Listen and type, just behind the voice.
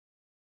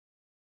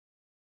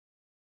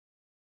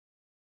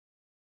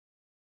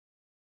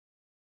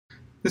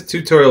This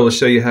tutorial will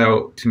show you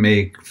how to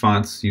make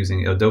fonts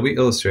using Adobe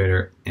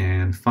Illustrator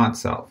and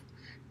FontSelf,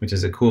 which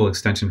is a cool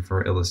extension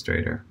for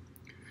Illustrator.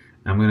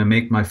 I'm going to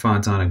make my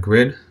fonts on a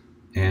grid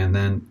and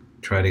then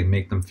try to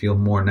make them feel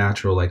more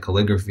natural like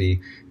calligraphy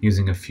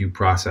using a few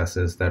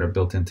processes that are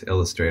built into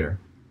Illustrator.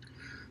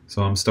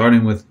 So I'm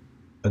starting with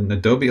an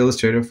Adobe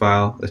Illustrator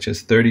file that's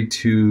just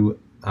 32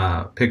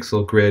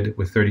 pixel grid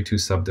with 32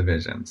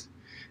 subdivisions.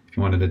 If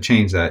you wanted to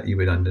change that, you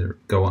would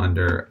go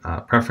under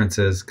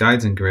Preferences,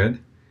 Guides and Grid,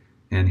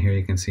 and here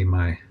you can see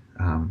my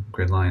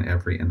grid line,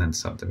 every, and then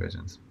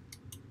subdivisions.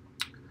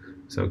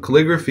 So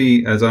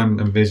calligraphy, as I'm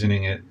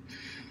envisioning it,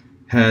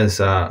 has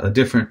a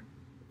different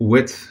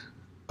width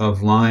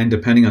of line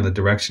depending on the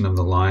direction of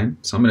the line.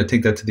 So I'm going to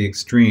take that to the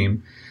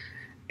extreme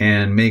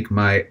and make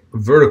my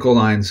vertical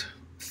lines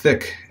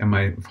thick and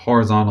my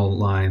horizontal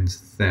lines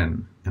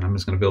thin. And I'm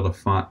just going to build a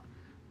font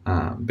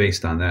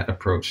based on that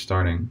approach,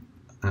 starting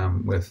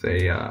with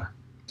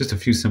just a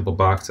few simple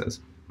boxes.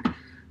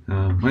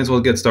 Might as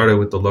well get started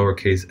with the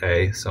lowercase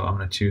a, so I'm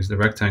going to choose the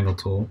rectangle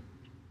tool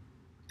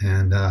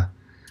and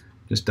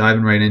just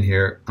diving right in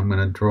here. I'm going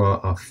to draw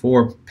a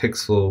 4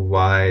 pixel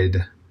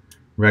wide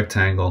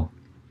rectangle,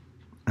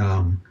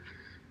 and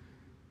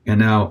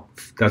now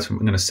that's what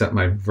I'm going to set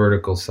my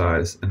vertical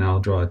size, and now I'll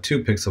draw a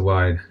 2 pixel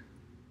wide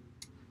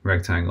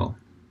rectangle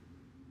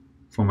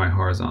for my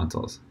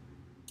horizontals,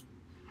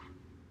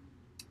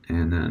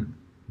 and then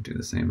do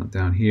the same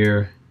down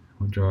here.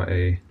 We'll draw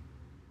a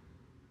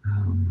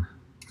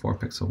 4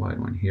 pixel wide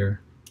one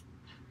here.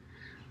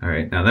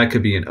 Alright, now that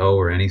could be an O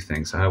or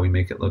anything, so how we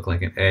make it look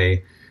like an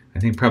A? I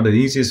think probably the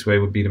easiest way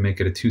would be to make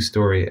it a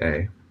 2-story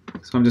A.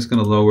 So I'm just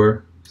going to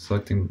lower,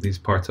 selecting these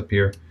parts up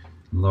here,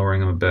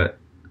 lowering them a bit,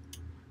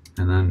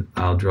 and then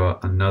I'll draw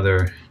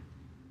another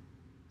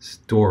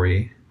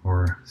story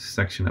or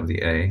section of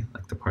the A,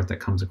 like the part that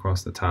comes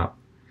across the top.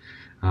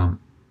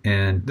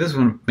 And this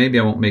one, maybe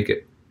I won't make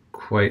it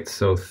quite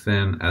so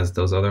thin as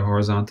those other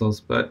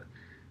horizontals, but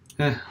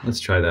let's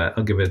try that.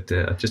 I'll give it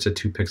just a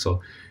 2 pixel.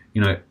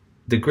 You know,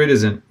 the grid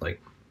isn't like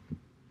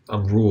a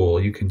rule.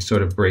 You can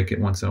sort of break it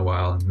once in a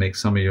while and make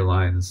some of your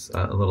lines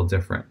a little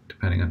different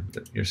depending on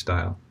your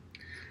style.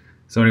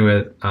 So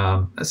anyway,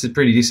 that's a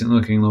pretty decent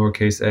looking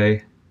lowercase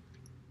a.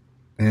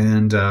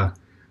 And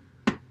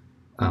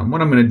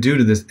what I'm going to do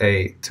to this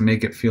A to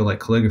make it feel like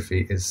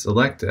calligraphy is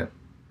select it,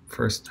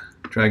 first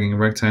dragging a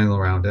rectangle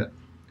around it,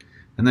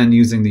 and then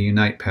using the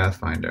Unite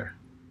Pathfinder.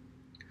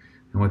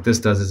 And what this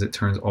does is it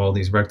turns all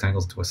these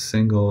rectangles to a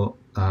single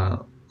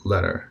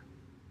letter.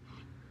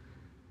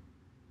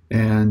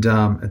 And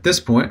at this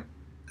point,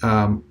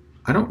 I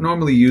don't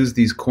normally use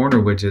these corner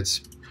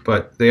widgets,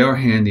 but they are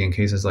handy in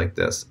cases like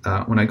this.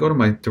 When I go to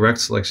my direct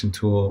selection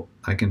tool,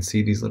 I can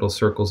see these little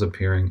circles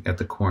appearing at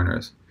the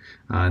corners.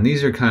 And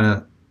these are kind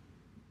of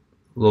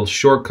little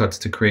shortcuts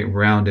to create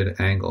rounded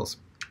angles.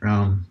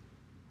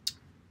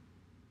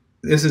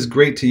 This is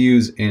great to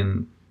use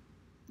in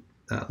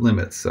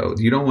limits, so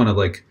you don't want to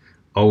like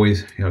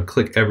always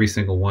click every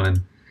single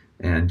one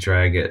and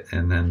drag it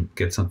and then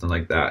get something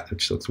like that,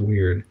 which looks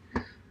weird.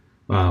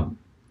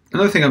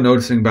 Another thing I'm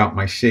noticing about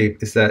my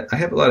shape is that I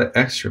have a lot of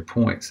extra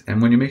points,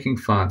 and when you're making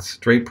fonts,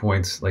 straight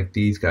points like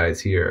these guys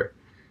here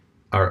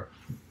are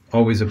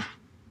always a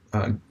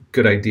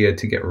good idea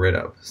to get rid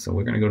of. So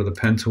we're going to go to the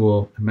pen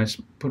tool and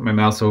put my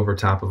mouse over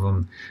top of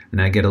them,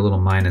 and I get a little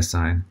minus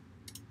sign,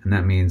 and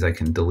that means I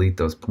can delete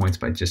those points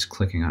by just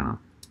clicking on them.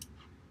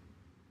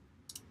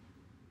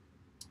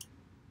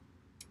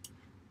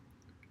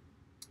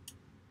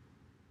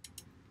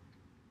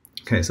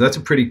 Okay, so that's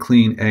a pretty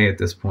clean A at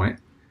this point.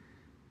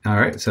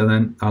 Alright, so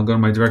then I'll go to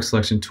my direct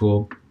selection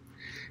tool,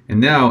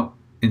 and now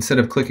instead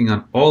of clicking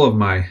on all of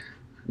my,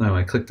 no,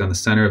 I clicked on the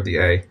center of the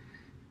A,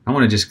 I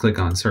want to just click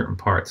on certain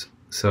parts.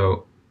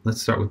 So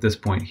let's start with this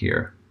point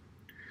here,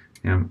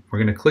 and we're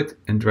going to click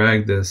and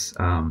drag this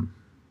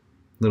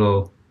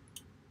little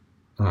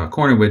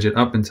corner widget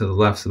up and to the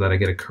left so that I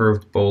get a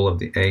curved bowl of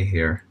the A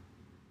here.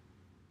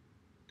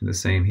 Do the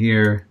same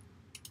here.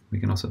 We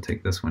can also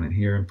take this one in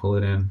here and pull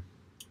it in.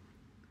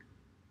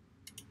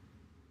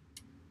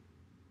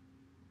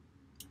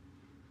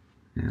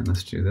 And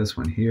let's do this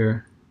one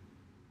here.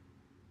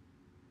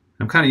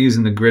 I'm kind of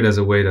using the grid as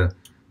a way to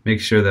make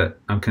sure that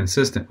I'm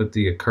consistent with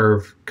the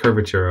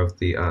curvature of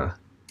the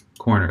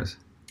corners.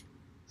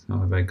 So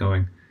by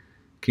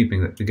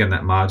keeping again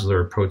that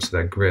modular approach to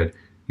that grid,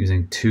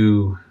 using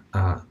 2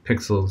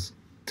 pixels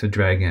to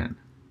drag in.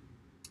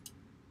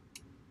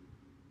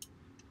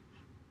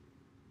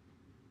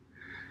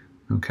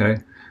 Okay,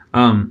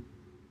 and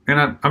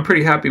I'm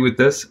pretty happy with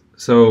this.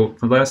 So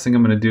the last thing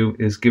I'm going to do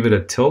is give it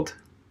a tilt.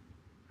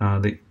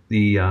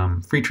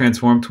 The free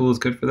transform tool is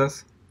good for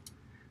this,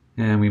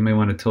 and we may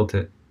want to tilt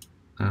it.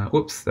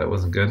 Whoops, that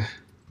wasn't good.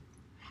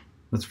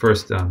 Let's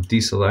first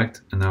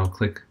deselect, and now I'll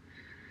click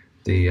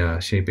the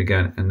shape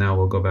again, and now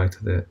we'll go back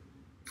to the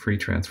free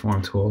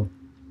transform tool.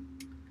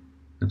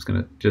 I'm just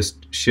going to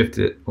just shift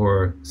it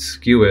or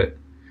skew it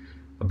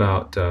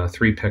about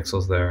 3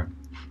 pixels there,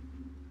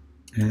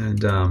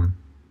 and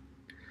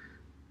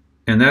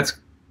that's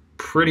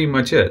pretty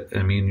much it.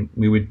 I mean,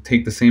 we would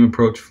take the same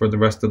approach for the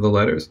rest of the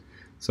letters.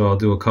 So I'll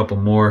do a couple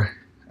more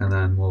and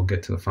then we'll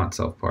get to the font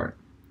self part.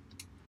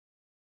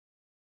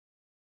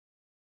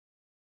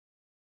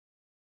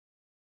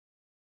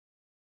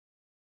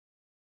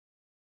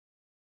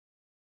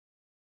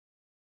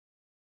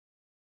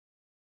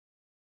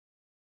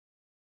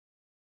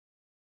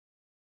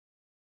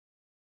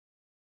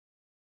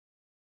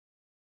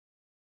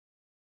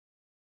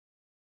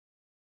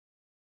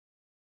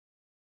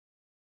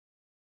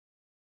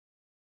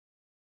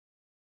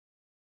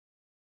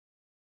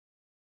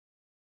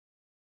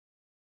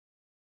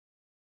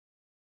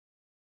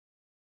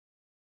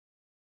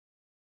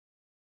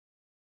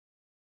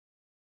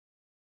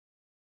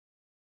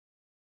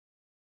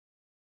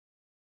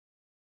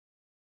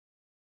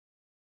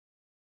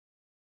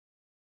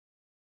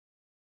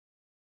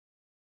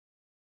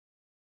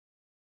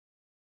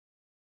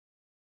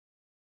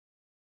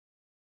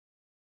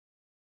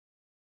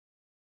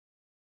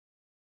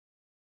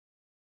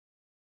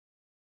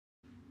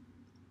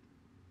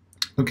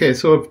 Okay,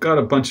 so I've got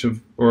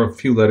a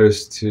few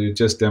letters to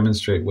just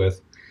demonstrate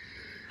with,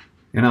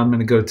 and I'm going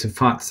to go to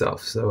FontSelf.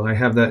 So I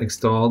have that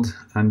installed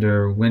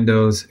under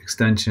Windows,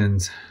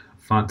 Extensions,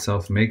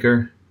 FontSelf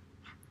Maker.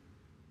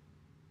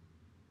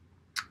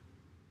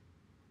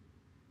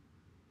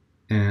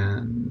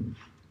 And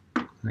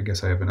I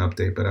guess I have an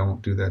update, but I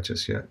won't do that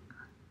just yet.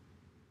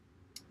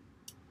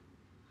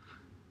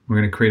 We're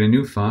going to create a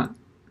new font,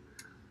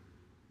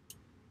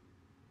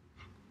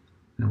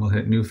 and we'll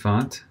hit New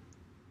Font.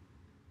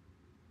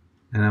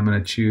 And I'm going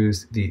to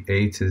choose the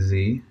A to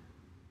Z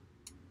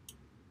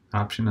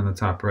option on the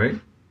top right.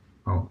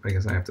 Oh, I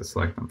guess I have to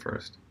select them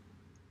first.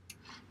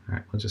 All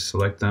right, we'll just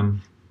select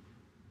them.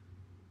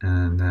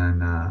 And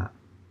then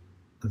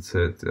let's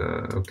hit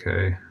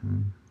OK.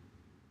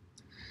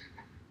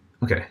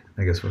 Okay,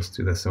 I guess let's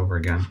do this over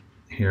again.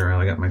 Here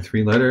I got my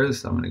 3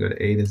 letters. I'm going to go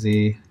to A to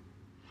Z.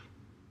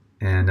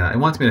 And it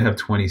wants me to have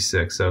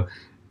 26, so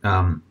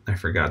I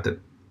forgot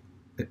that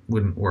it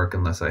wouldn't work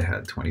unless I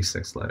had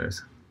 26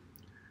 letters,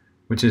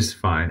 which is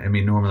fine. I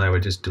mean, normally I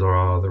would just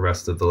draw the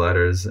rest of the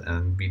letters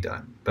and be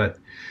done. But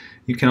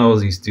you can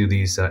always do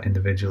these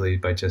individually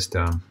by just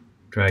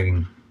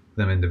dragging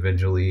them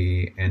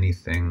individually,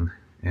 anything,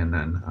 and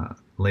then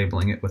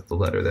labeling it with the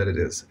letter that it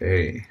is,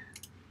 A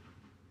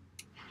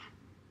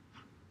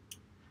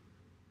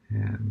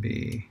and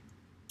B.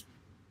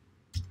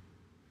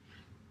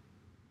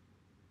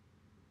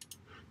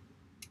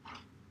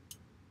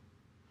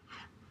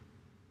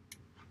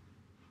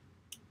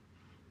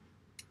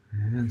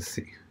 And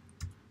C.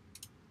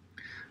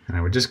 And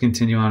I would just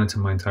continue on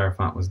until my entire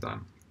font was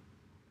done.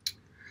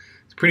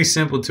 It's pretty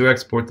simple to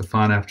export the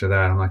font after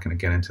that. I'm not going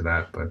to get into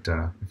that, but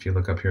if you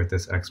look up here at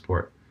this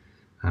export,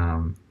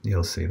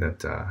 you'll see that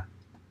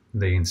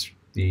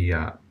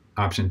the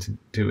option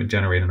to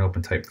generate an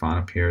open type font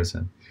appears,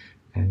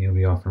 and you'll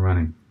be off and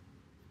running.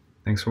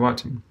 Thanks for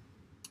watching.